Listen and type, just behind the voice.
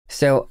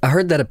So I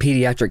heard that a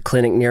pediatric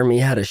clinic near me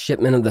had a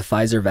shipment of the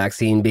Pfizer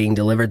vaccine being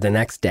delivered the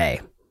next day.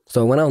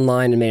 So I went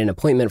online and made an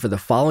appointment for the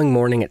following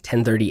morning at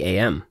 10:30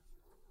 a.m.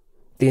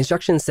 The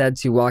instructions said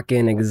to walk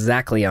in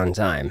exactly on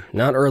time,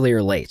 not early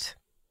or late.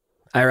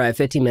 I arrived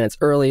 15 minutes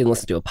early and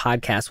listened to a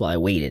podcast while I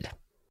waited.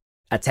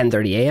 At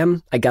 10:30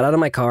 a.m., I got out of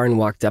my car and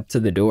walked up to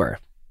the door.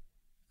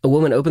 A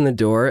woman opened the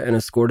door and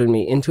escorted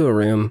me into a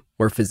room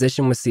where a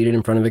physician was seated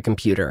in front of a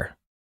computer.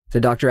 The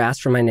doctor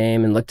asked for my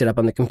name and looked it up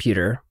on the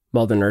computer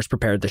while the nurse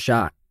prepared the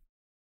shot.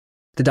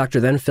 The doctor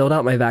then filled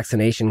out my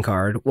vaccination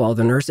card while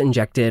the nurse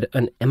injected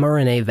an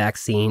mRNA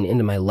vaccine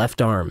into my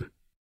left arm.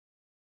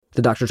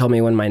 The doctor told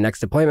me when my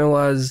next appointment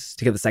was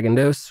to get the second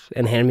dose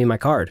and handed me my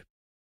card.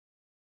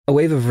 A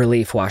wave of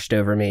relief washed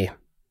over me.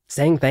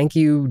 Saying thank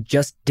you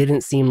just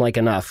didn't seem like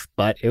enough,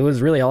 but it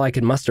was really all I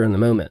could muster in the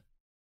moment.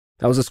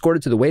 I was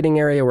escorted to the waiting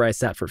area where I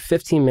sat for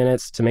 15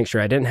 minutes to make sure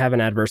I didn't have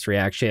an adverse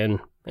reaction,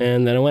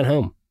 and then I went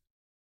home.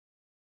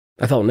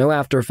 I felt no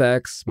after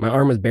effects. My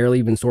arm was barely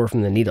even sore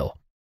from the needle.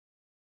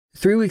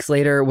 3 weeks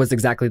later was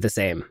exactly the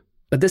same,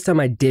 but this time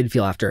I did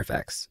feel after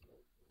effects.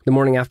 The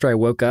morning after I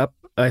woke up,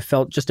 I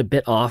felt just a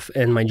bit off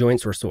and my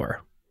joints were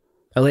sore.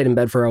 I laid in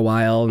bed for a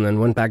while and then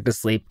went back to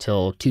sleep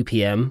till 2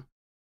 p.m.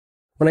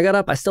 When I got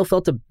up, I still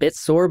felt a bit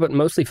sore, but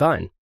mostly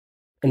fine.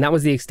 And that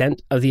was the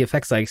extent of the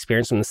effects I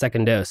experienced from the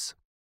second dose.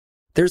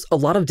 There's a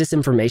lot of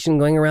disinformation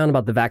going around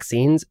about the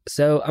vaccines,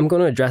 so I'm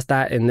going to address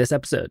that in this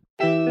episode.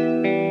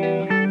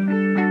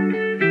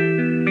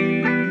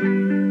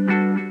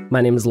 My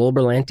name is Lowell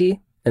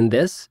Berlanti, and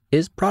this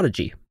is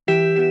Prodigy.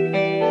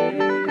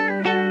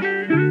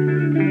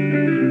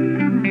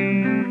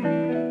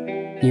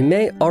 You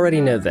may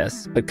already know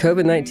this, but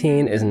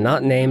COVID-19 is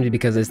not named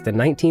because it's the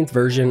 19th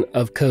version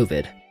of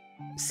COVID.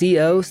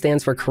 CO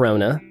stands for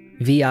corona,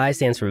 VI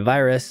stands for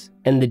virus,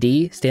 and the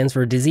D stands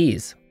for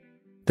disease.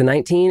 The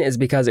 19 is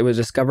because it was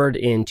discovered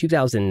in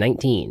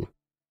 2019.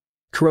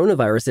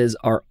 Coronaviruses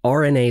are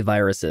RNA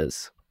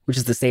viruses, which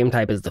is the same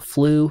type as the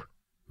flu,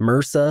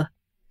 MRSA,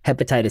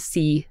 hepatitis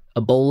C,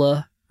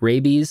 Ebola,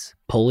 rabies,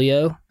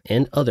 polio,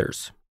 and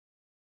others.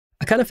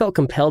 I kind of felt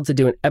compelled to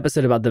do an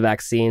episode about the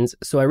vaccines,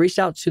 so I reached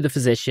out to the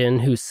physician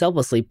who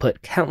selflessly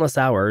put countless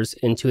hours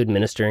into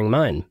administering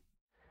mine.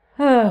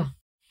 Oh,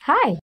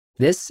 hi.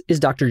 This is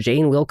Dr.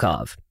 Jane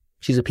Wilkov.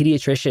 She's a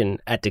pediatrician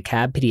at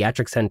DeKalb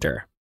Pediatric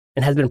Center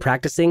and has been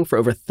practicing for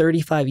over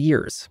 35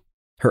 years.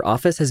 Her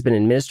office has been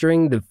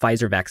administering the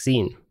Pfizer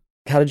vaccine.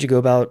 How did you go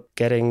about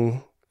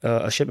getting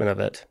a shipment of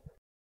it?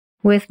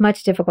 With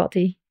much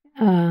difficulty.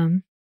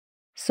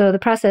 So the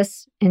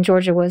process in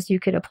Georgia was you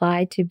could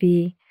apply to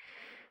be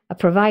a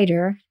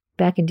provider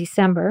back in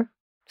December.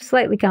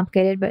 Slightly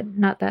complicated, but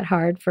not that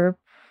hard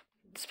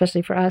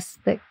especially for us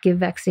that give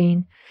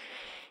vaccine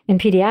in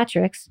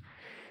pediatrics.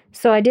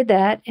 So I did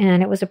that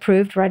and it was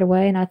approved right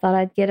away. And I thought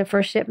I'd get a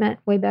first shipment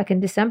way back in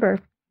December.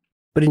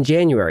 But in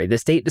January, the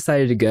state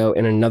decided to go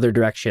in another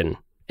direction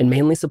and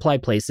mainly supply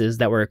places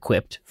that were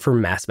equipped for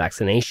mass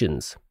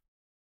vaccinations.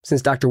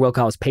 Since Dr.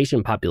 Wilkov's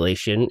patient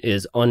population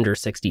is under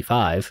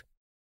 65,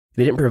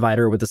 they didn't provide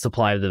her with a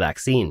supply of the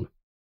vaccine.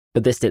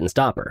 But this didn't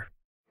stop her.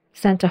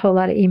 Sent a whole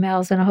lot of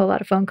emails and a whole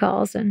lot of phone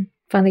calls and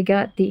finally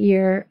got the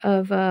ear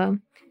of a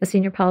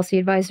senior policy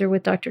advisor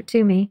with Dr.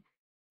 Toomey.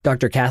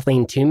 Dr.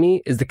 Kathleen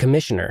Toomey is the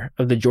commissioner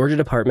of the Georgia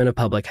Department of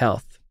Public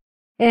Health.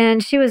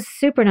 And she was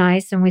super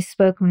nice and we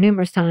spoke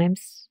numerous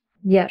times,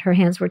 yet her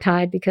hands were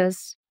tied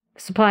because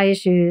supply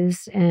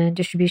issues and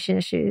distribution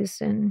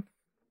issues and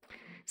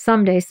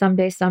someday.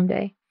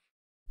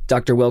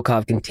 Dr.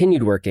 Wilkov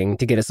continued working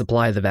to get a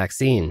supply of the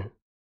vaccine.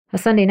 A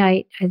Sunday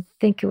night, I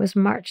think it was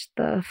March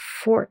the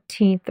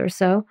 14th or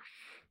so,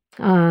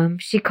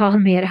 she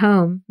called me at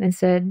home and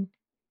said,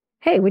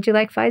 "Hey, would you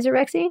like Pfizer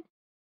vaccine?"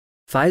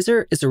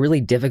 Pfizer is a really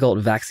difficult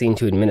vaccine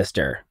to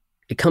administer.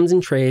 It comes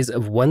in trays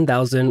of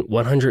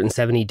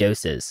 1,170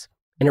 doses,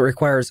 and it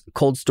requires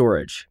cold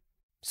storage.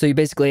 So you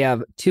basically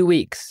have 2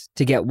 weeks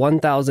to get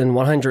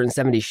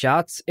 1,170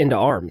 shots into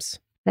arms.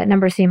 That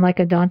number seemed like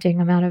a daunting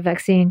amount of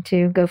vaccine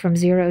to go from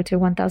 0 to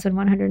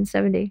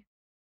 1,170.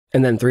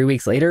 And then 3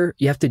 weeks later,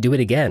 you have to do it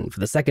again for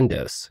the second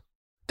dose.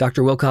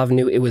 Dr. Wilkov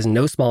knew it was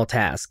no small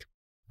task,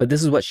 but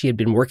this is what she had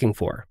been working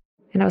for.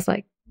 And I was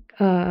like,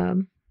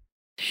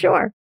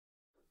 sure.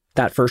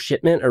 That first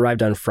shipment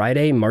arrived on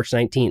Friday, March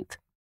 19th.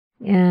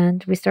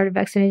 And we started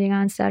vaccinating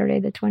on Saturday,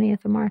 the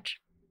 20th of March.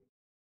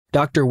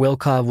 Dr.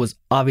 Wilkov was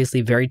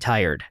obviously very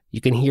tired. You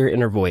can hear it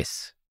in her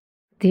voice.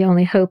 The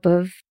only hope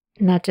of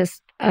not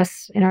just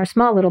us in our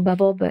small little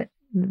bubble, but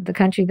the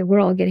country, the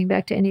world getting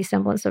back to any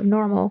semblance of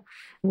normal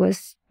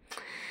was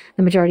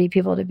the majority of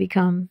people to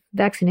become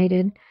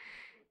vaccinated.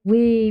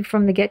 We,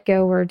 from the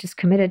get-go, were just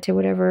committed to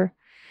whatever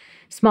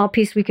small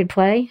piece we could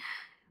play,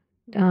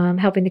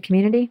 helping the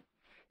community.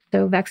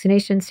 So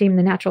vaccination seemed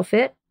the natural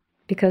fit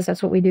because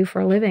that's what we do for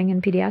a living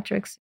in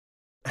pediatrics.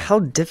 How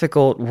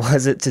difficult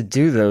was it to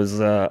do those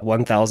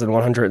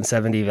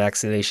 1,170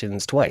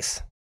 vaccinations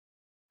twice?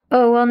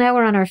 Oh, well, now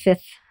we're on our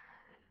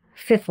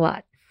fifth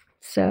lot.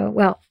 So,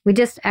 well, we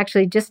just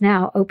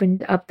now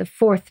opened up the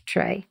fourth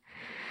tray.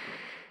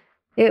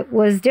 It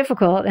was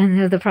difficult,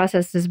 and the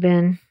process has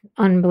been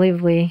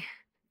unbelievably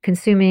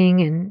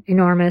consuming and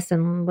enormous,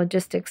 and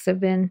logistics have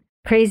been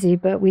crazy,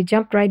 but we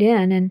jumped right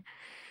in, and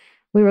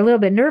we were a little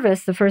bit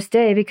nervous the first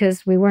day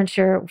because we weren't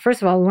sure.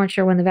 First of all, we weren't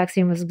sure when the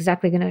vaccine was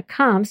exactly going to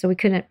come, so we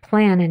couldn't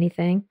plan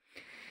anything.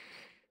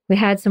 We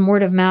had some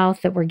word of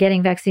mouth that we're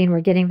getting vaccine.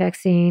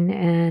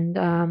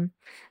 And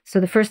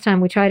so the first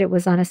time we tried it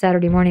was on a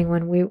Saturday morning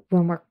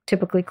when we're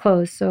typically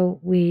closed,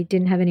 so we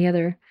didn't have any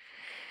other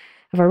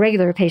of our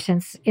regular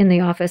patients in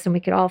the office, and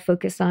we could all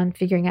focus on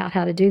figuring out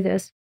how to do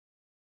this.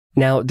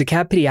 Now,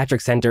 DeKalb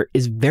Pediatric Center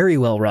is very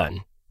well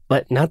run,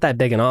 but not that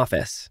big an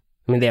office.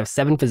 I mean, they have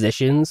 7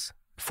 physicians,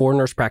 4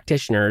 nurse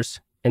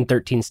practitioners, and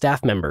 13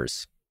 staff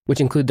members,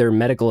 which include their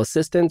medical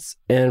assistants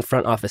and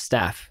front office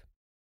staff.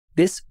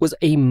 This was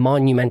a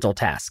monumental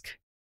task.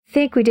 I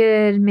think we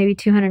did maybe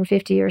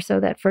 250 or so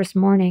that first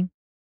morning.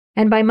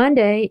 And by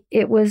Monday,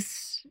 it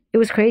was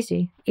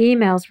crazy.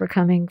 Emails were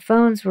coming,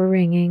 phones were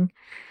ringing.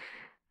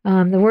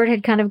 The word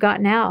had kind of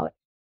gotten out.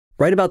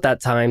 Right about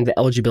that time, the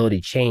eligibility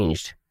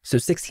changed. So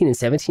 16 and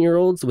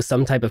 17-year-olds with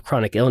some type of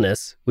chronic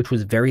illness, which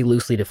was very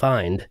loosely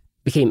defined,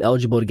 became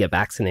eligible to get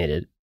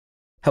vaccinated.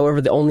 However,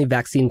 the only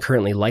vaccine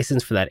currently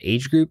licensed for that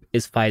age group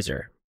is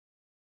Pfizer.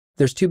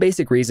 There's 2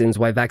 basic reasons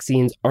why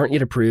vaccines aren't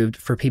yet approved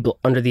for people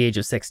under the age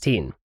of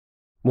 16.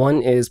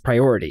 One is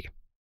priority.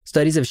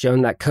 Studies have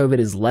shown that COVID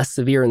is less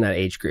severe in that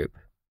age group,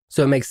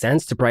 so it makes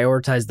sense to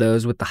prioritize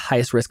those with the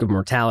highest risk of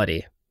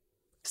mortality.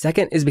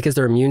 Second is because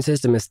their immune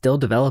system is still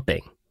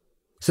developing,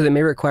 so they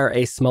may require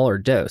a smaller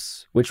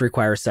dose, which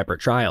requires separate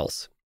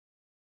trials.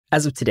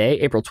 As of today,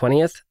 April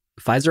 20th,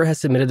 Pfizer has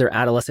submitted their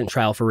adolescent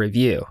trial for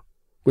review,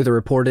 with a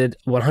reported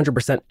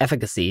 100%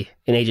 efficacy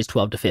in ages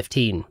 12 to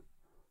 15.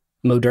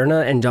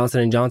 Moderna and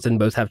Johnson & Johnson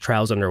both have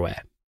trials underway.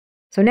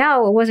 So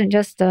now it wasn't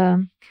just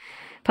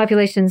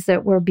populations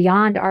that were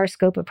beyond our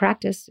scope of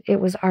practice. It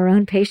was our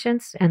own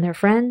patients and their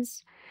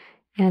friends,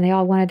 and they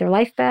all wanted their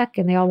life back,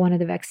 and they all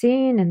wanted the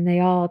vaccine, and they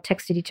all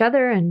texted each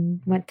other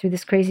and went through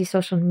this crazy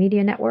social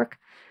media network.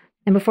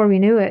 And before we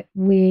knew it,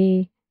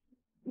 we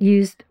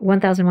used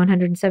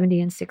 1,170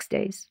 in 6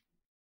 days.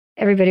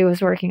 Everybody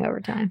was working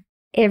overtime.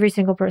 Every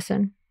single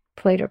person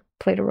played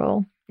a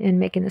role in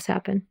making this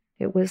happen.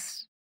 It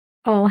was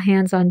all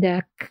hands on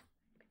deck,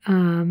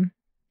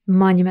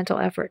 monumental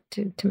effort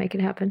to make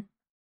it happen.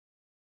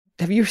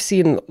 Have you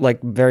seen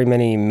very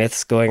many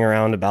myths going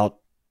around about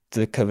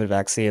the COVID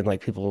vaccine,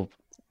 people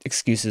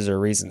excuses or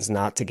reasons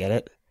not to get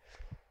it?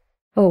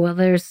 Oh, well,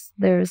 there's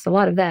a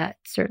lot of that,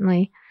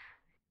 certainly.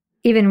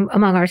 Even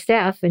among our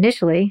staff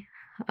initially,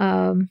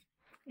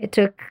 it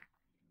took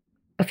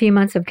a few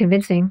months of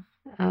convincing,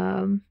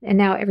 and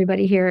now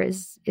everybody here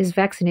is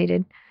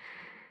vaccinated.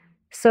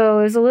 So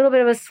it was a little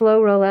bit of a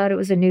slow rollout. It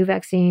was a new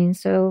vaccine.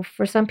 So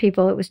for some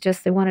people, it was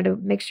just they wanted to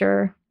make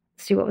sure,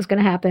 see what was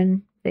going to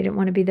happen. They didn't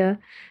want to be the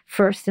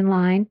first in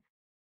line.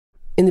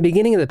 In the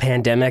beginning of the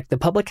pandemic, the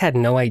public had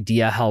no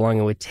idea how long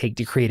it would take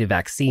to create a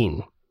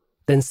vaccine.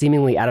 Then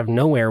seemingly out of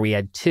nowhere, we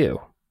had 2.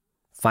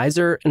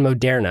 Pfizer and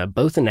Moderna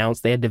both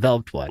announced they had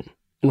developed one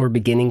and were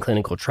beginning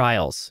clinical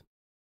trials.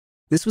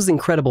 This was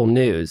incredible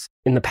news.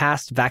 In the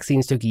past,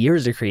 vaccines took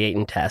years to create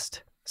and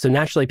test, so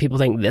naturally people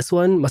think this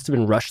one must have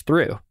been rushed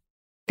through.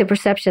 The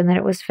perception that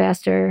it was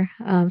faster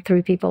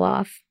threw people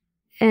off.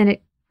 And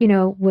it,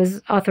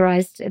 was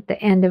authorized at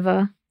the end of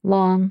a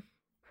long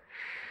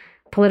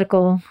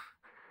political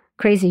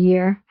crazy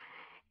year.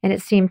 And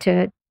it seemed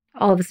to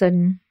all of a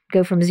sudden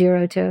go from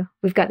 0 to,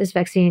 we've got this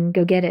vaccine,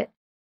 go get it.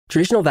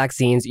 Traditional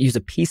vaccines use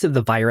a piece of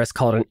the virus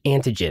called an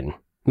antigen,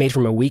 made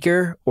from a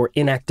weaker or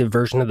inactive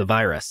version of the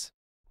virus.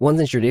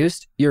 Once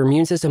introduced, your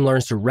immune system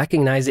learns to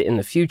recognize it in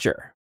the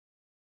future.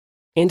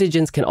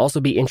 Antigens can also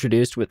be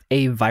introduced with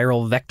a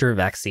viral vector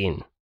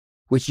vaccine,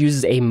 which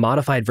uses a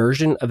modified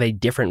version of a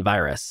different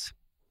virus.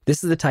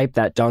 This is the type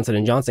that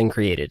Johnson & Johnson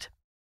created.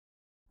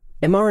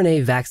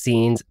 mRNA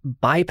vaccines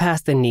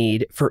bypass the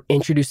need for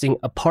introducing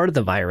a part of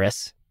the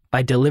virus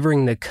by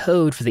delivering the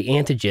code for the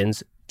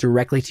antigens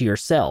directly to your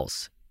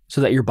cells so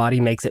that your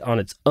body makes it on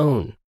its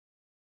own.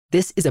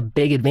 This is a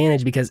big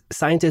advantage because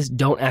scientists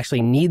don't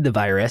actually need the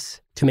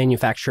virus to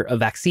manufacture a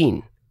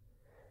vaccine.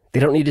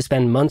 They don't need to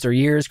spend months or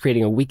years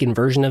creating a weakened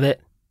version of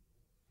it,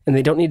 and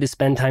they don't need to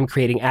spend time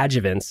creating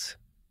adjuvants,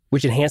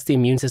 which enhance the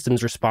immune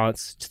system's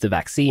response to the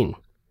vaccine.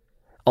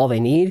 All they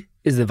need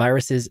is the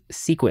virus's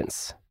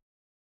sequence.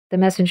 The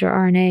messenger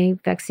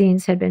RNA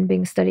vaccines had been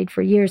being studied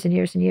for years and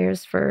years and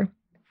years for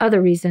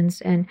other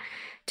reasons, and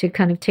to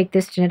kind of take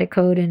this genetic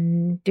code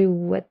and do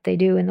what they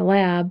do in the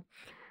lab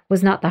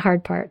was not the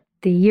hard part.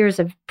 The years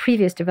of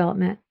previous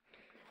development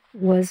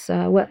was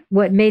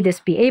what made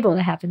this be able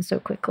to happen so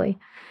quickly.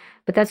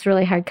 But that's a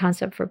really hard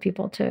concept for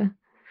people to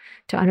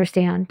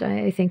understand.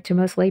 I think to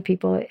most lay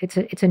people,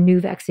 it's a new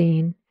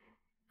vaccine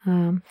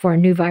for a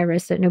new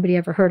virus that nobody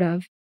ever heard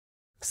of.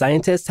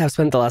 Scientists have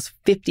spent the last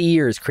 50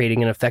 years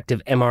creating an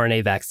effective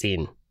mRNA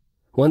vaccine.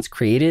 Once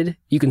created,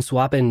 you can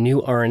swap in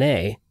new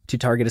RNA to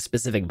target a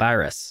specific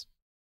virus.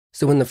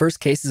 So when the first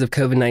cases of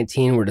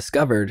COVID-19 were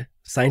discovered,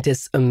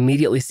 scientists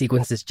immediately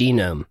sequenced its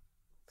genome.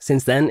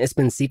 Since then, it's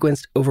been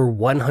sequenced over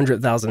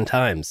 100,000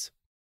 times.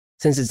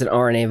 Since it's an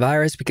RNA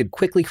virus, we could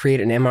quickly create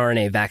an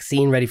mRNA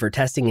vaccine ready for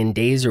testing in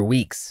days or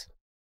weeks.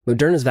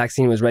 Moderna's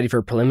vaccine was ready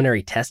for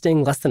preliminary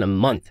testing less than a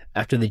month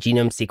after the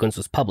genome sequence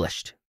was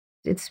published.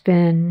 It's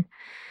been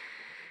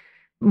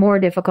more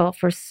difficult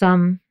for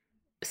some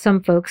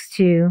folks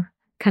to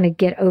kind of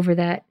get over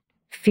that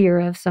fear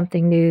of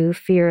something new,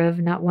 fear of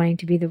not wanting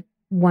to be the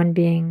one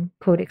being,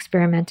 quote,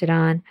 experimented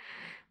on,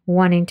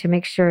 wanting to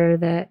make sure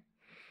that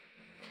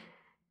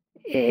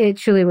it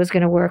truly was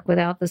going to work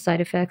without the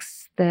side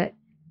effects that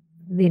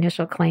the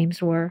initial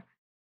claims were.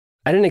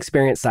 I didn't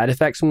experience side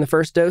effects from the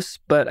first dose,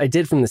 but I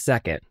did from the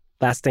second,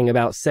 lasting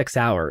about 6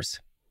 hours.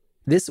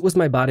 This was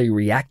my body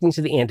reacting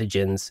to the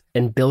antigens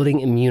and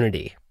building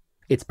immunity.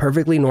 It's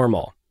perfectly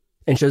normal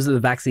and shows that the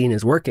vaccine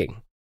is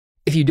working.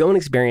 If you don't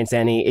experience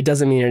any, it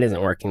doesn't mean it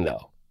isn't working,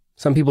 though.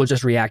 Some people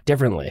just react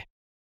differently.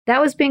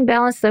 That was being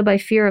balanced, though, by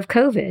fear of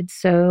COVID.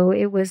 So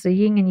it was a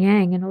yin and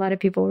yang, and a lot of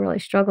people really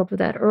struggled with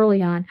that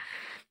early on.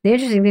 The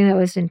interesting thing that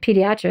was in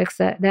pediatrics,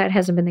 that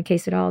hasn't been the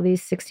case at all.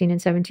 These 16 and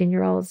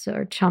 17-year-olds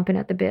are chomping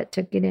at the bit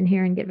to get in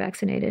here and get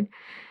vaccinated.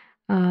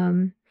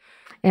 And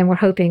we're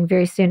hoping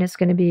very soon it's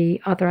going to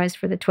be authorized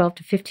for the 12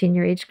 to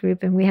 15-year age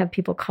group. And we have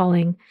people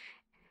calling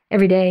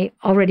every day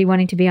already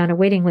wanting to be on a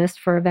waiting list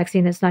for a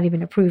vaccine that's not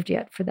even approved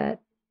yet for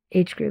that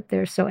age group.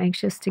 They're so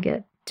anxious to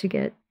get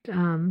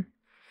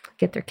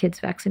their kids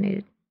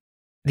vaccinated.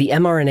 The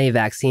mRNA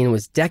vaccine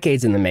was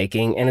decades in the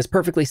making and is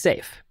perfectly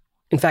safe.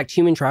 In fact,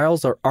 human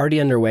trials are already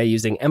underway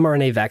using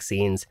mRNA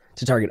vaccines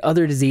to target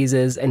other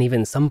diseases and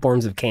even some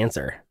forms of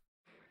cancer.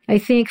 I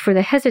think for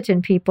the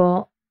hesitant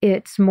people,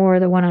 it's more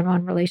the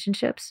one-on-one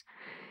relationships.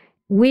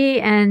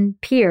 We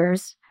and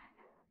peers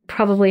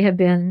probably have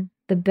been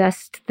the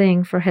best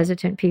thing for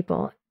hesitant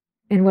people.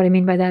 And what I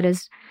mean by that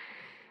is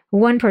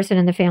one person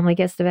in the family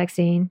gets the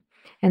vaccine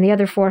and the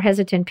other 4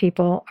 hesitant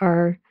people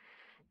are,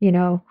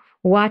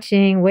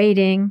 watching,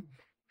 waiting.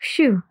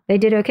 Shoo, they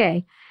did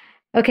okay.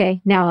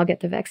 Okay, now I'll get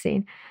the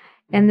vaccine.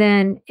 And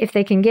then if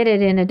they can get it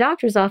in a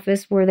doctor's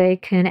office where they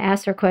can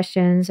ask their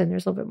questions and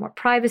there's a little bit more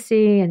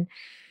privacy, and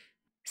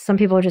some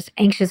people are just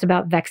anxious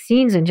about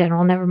vaccines in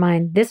general, never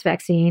mind this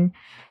vaccine.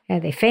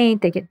 They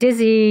faint, they get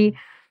dizzy,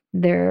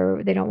 they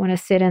don't want to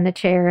sit in the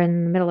chair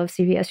in the middle of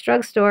CVS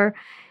drugstore.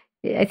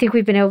 I think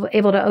we've been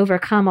able to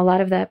overcome a lot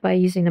of that by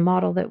using the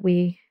model that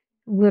we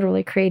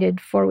literally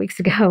created 4 weeks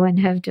ago and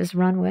have just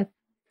run with.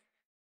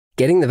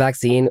 Getting the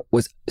vaccine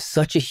was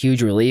such a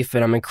huge relief,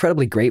 and I'm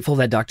incredibly grateful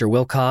that Dr.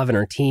 Wilkov and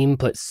her team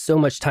put so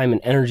much time and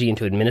energy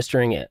into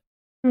administering it.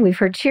 We've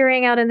heard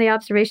cheering out in the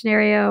observation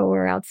area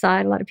or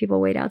outside. A lot of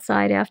people wait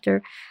outside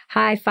after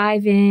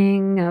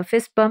high-fiving,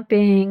 fist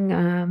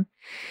bumping.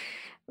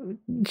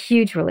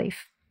 Huge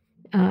relief.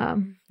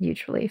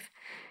 Huge relief.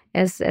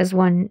 As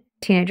one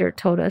teenager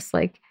told us,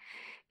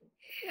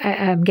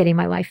 I'm getting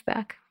my life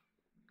back.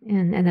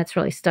 And that's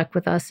really stuck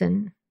with us,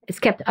 and it's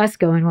kept us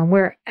going when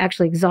we're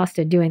actually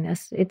exhausted doing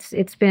this.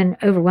 It's been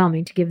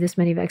overwhelming to give this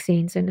many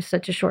vaccines in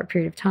such a short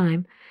period of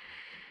time.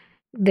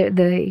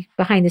 The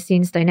behind the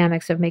scenes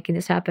dynamics of making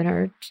this happen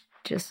are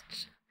just,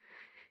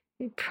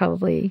 it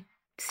probably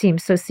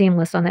seems so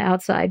seamless on the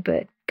outside,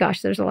 but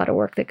gosh, there's a lot of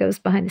work that goes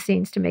behind the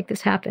scenes to make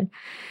this happen.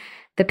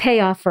 The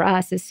payoff for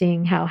us is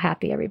seeing how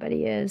happy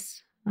everybody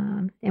is.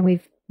 And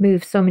we've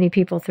moved so many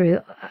people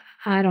through.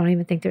 I don't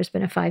even think there's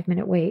been a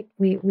 5-minute wait.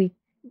 We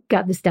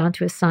got this down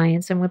to a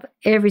science, and with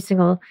every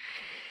single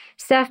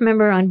staff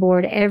member on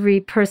board, every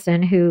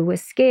person who was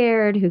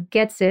scared, who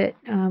gets it,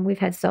 we've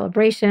had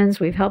celebrations.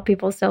 We've helped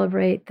people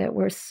celebrate that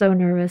were so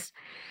nervous,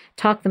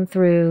 talk them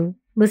through,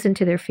 listen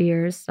to their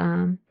fears.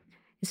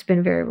 It's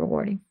been very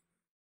rewarding.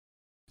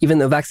 Even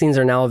though vaccines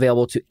are now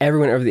available to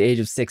everyone over the age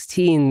of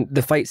 16,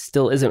 the fight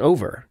still isn't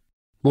over.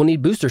 We'll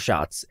need booster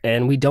shots,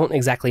 and we don't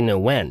exactly know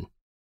when.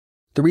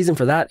 The reason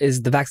for that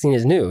is the vaccine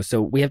is new,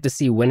 so we have to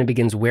see when it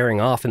begins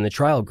wearing off in the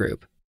trial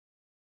group.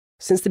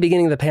 Since the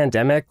beginning of the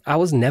pandemic, I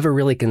was never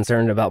really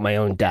concerned about my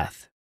own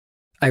death.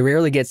 I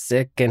rarely get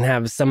sick and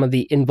have some of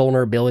the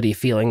invulnerability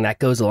feeling that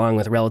goes along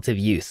with relative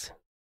youth.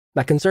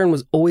 My concern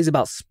was always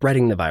about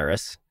spreading the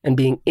virus and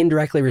being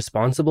indirectly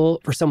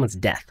responsible for someone's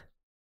death.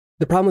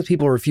 The problem with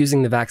people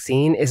refusing the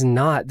vaccine is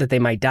not that they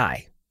might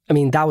die. I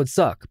mean, that would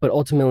suck, but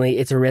ultimately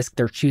it's a risk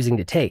they're choosing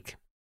to take.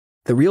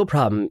 The real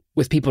problem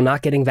with people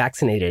not getting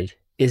vaccinated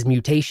is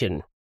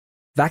mutation.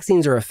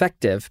 Vaccines are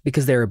effective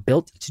because they are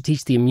built to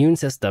teach the immune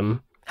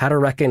system how to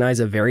recognize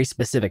a very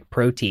specific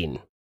protein.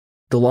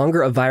 The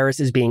longer a virus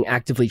is being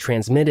actively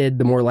transmitted,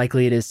 the more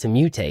likely it is to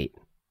mutate.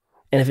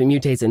 And if it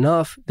mutates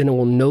enough, then it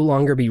will no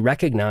longer be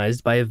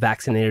recognized by a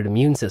vaccinated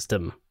immune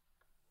system.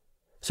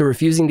 So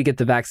refusing to get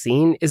the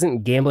vaccine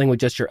isn't gambling with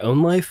just your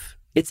own life,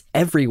 it's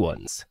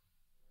everyone's.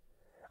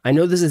 I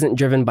know this isn't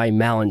driven by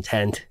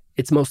malintent,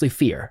 it's mostly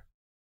fear.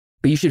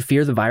 But you should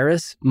fear the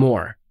virus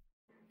more.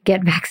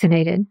 Get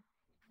vaccinated.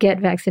 Get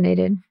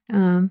vaccinated.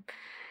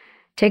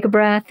 Take a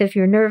breath if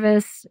you're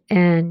nervous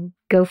and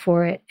go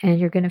for it. And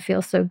you're going to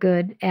feel so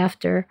good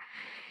after.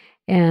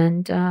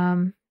 And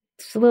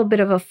it's a little bit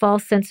of a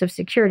false sense of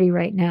security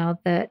right now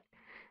that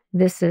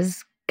this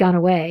has gone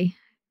away,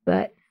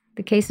 but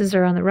the cases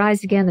are on the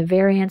rise again. The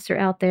variants are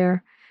out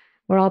there.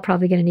 We're all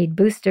probably going to need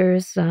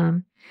boosters.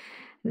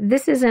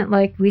 This isn't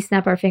like we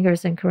snap our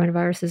fingers and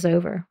coronavirus is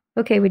over.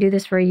 Okay, we do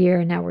this for a year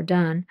and now we're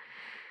done.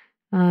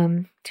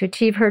 To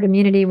achieve herd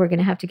immunity, we're going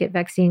to have to get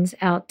vaccines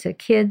out to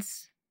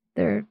kids.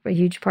 They're a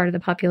huge part of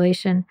the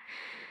population.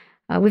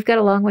 We've got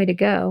a long way to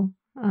go.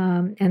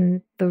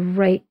 And the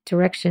right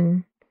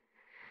direction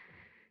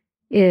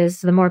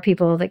is the more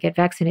people that get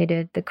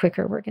vaccinated, the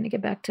quicker we're going to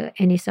get back to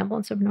any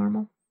semblance of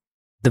normal.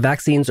 The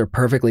vaccines are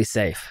perfectly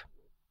safe.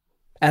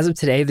 As of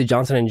today, the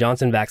Johnson &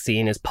 Johnson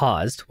vaccine is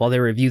paused while they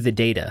review the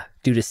data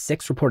due to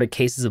 6 reported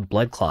cases of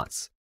blood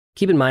clots.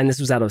 Keep in mind this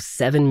was out of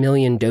 7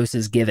 million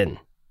doses given,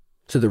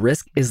 so the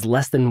risk is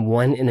less than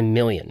 1 in a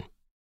million.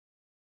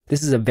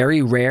 This is a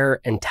very rare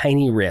and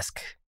tiny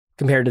risk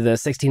compared to the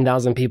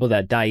 16,000 people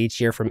that die each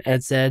year from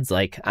NSAIDs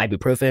like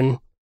ibuprofen,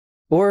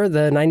 or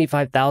the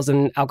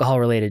 95,000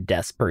 alcohol-related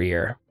deaths per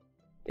year.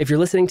 If you're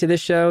listening to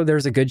this show,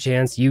 there's a good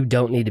chance you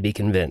don't need to be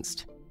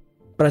convinced.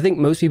 But I think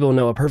most people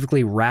know a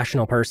perfectly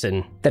rational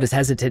person that is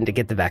hesitant to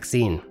get the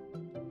vaccine.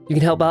 You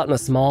can help out in a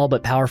small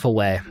but powerful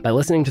way by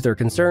listening to their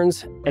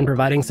concerns and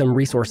providing some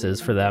resources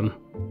for them.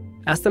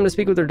 Ask them to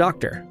speak with their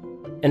doctor.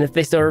 And if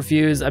they still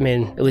refuse, at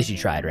least you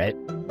tried, right?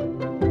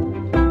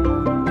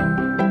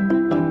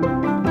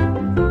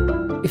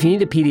 If you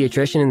need a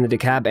pediatrician in the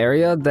DeKalb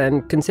area,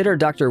 then consider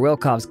Dr.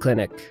 Wilkoff's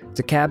clinic,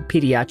 DeKalb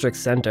Pediatric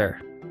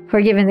Center.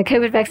 We're giving the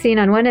COVID vaccine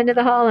on one end of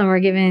the hall, and we're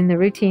giving the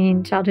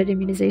routine childhood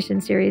immunization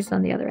series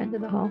on the other end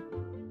of the hall.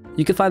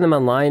 You can find them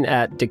online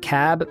at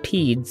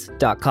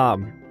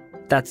DeKalbPeds.com.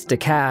 That's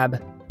DeKalb,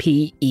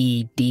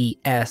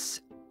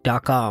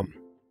 PEDS.com.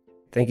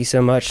 Thank you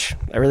so much.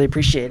 I really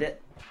appreciate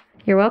it.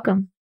 You're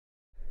welcome.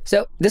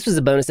 So this was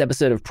a bonus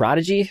episode of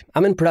Prodigy.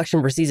 I'm in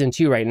production for season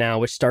 2 right now,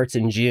 which starts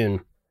in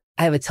June.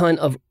 I have a ton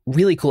of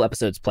really cool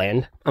episodes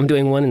planned. I'm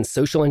doing one in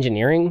social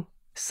engineering,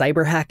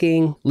 cyber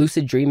hacking,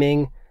 lucid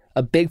dreaming,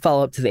 a big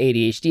follow-up to the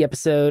ADHD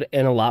episode,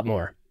 and a lot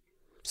more.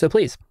 So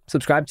please,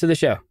 subscribe to the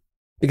show,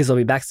 because I'll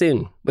be back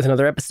soon with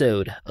another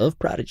episode of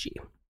Prodigy.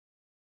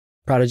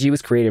 Prodigy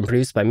was created and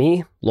produced by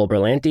me, Lowell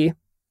Berlanti.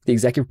 The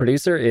executive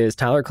producer is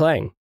Tyler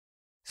Klang.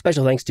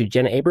 Special thanks to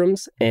Jenna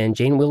Abrams and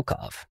Jane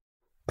Wilkoff.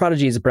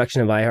 Prodigy is a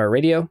production of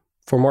iHeartRadio.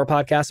 For more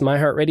podcasts from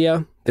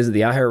iHeartRadio, visit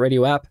the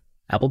iHeartRadio app,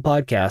 Apple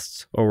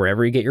Podcasts, or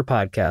wherever you get your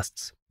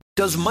podcasts.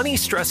 Does money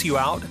stress you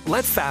out?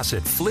 Let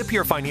Facet flip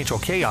your financial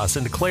chaos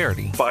into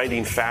clarity.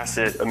 Finding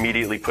Facet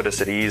immediately put us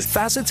at ease.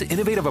 Facet's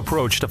innovative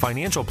approach to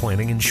financial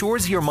planning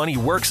ensures your money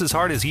works as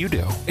hard as you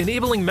do,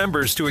 enabling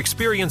members to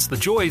experience the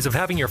joys of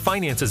having your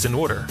finances in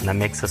order. And that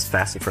makes us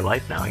Facet for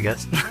life now, I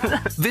guess.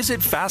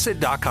 Visit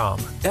Facet.com,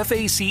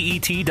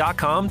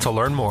 FACET.com to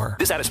learn more.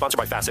 This ad is sponsored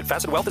by Facet.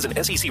 Facet Wealth is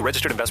an SEC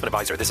registered investment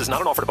advisor. This is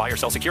not an offer to buy or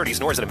sell securities,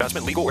 nor is it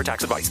investment, legal, or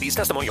tax advice. These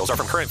testimonials are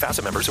from current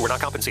Facet members who are not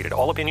compensated.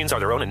 All opinions are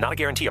their own and not a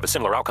guarantee of a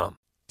similar outcome.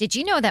 Did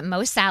you know that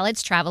most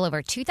salads travel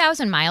over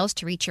 2,000 miles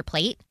to reach your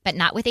plate? But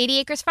not with 80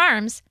 Acres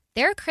Farms.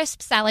 Their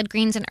crisp salad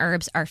greens and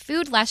herbs are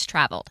food less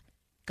traveled,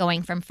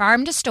 going from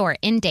farm to store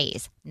in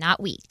days,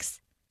 not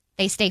weeks.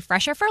 They stay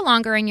fresher for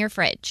longer in your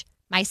fridge.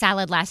 My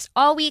salad lasts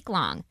all week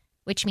long,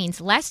 which means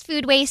less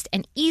food waste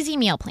and easy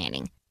meal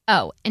planning.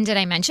 Oh, and did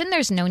I mention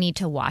there's no need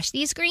to wash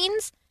these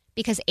greens?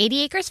 Because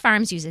 80 Acres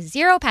Farms uses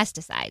 0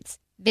 pesticides.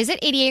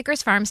 Visit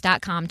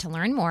 80acresfarms.com to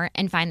learn more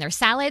and find their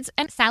salads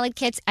and salad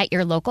kits at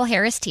your local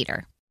Harris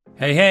Teeter.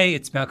 Hey,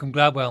 it's Malcolm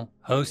Gladwell,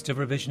 host of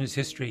Revisionist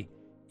History.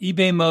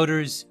 eBay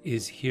Motors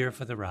is here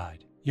for the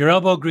ride. Your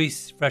elbow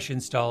grease, fresh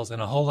installs,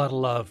 and a whole lot of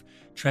love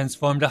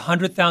transformed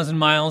 100,000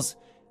 miles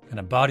and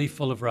a body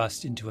full of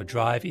rust into a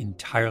drive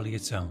entirely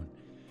its own.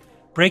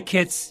 Brake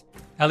kits,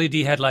 LED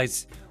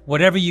headlights,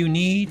 whatever you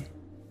need,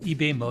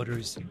 eBay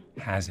Motors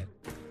has it.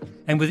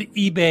 And with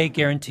eBay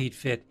Guaranteed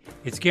Fit,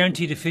 it's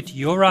guaranteed to fit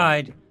your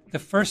ride the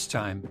first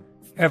time,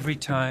 every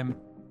time,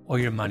 or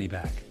your money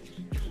back.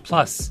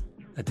 Plus,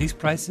 at these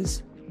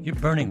prices, you're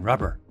burning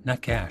rubber,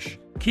 not cash.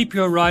 Keep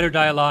your ride or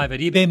die alive at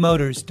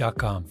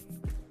ebaymotors.com.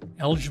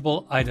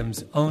 Eligible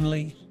items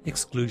only.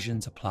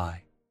 Exclusions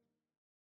apply.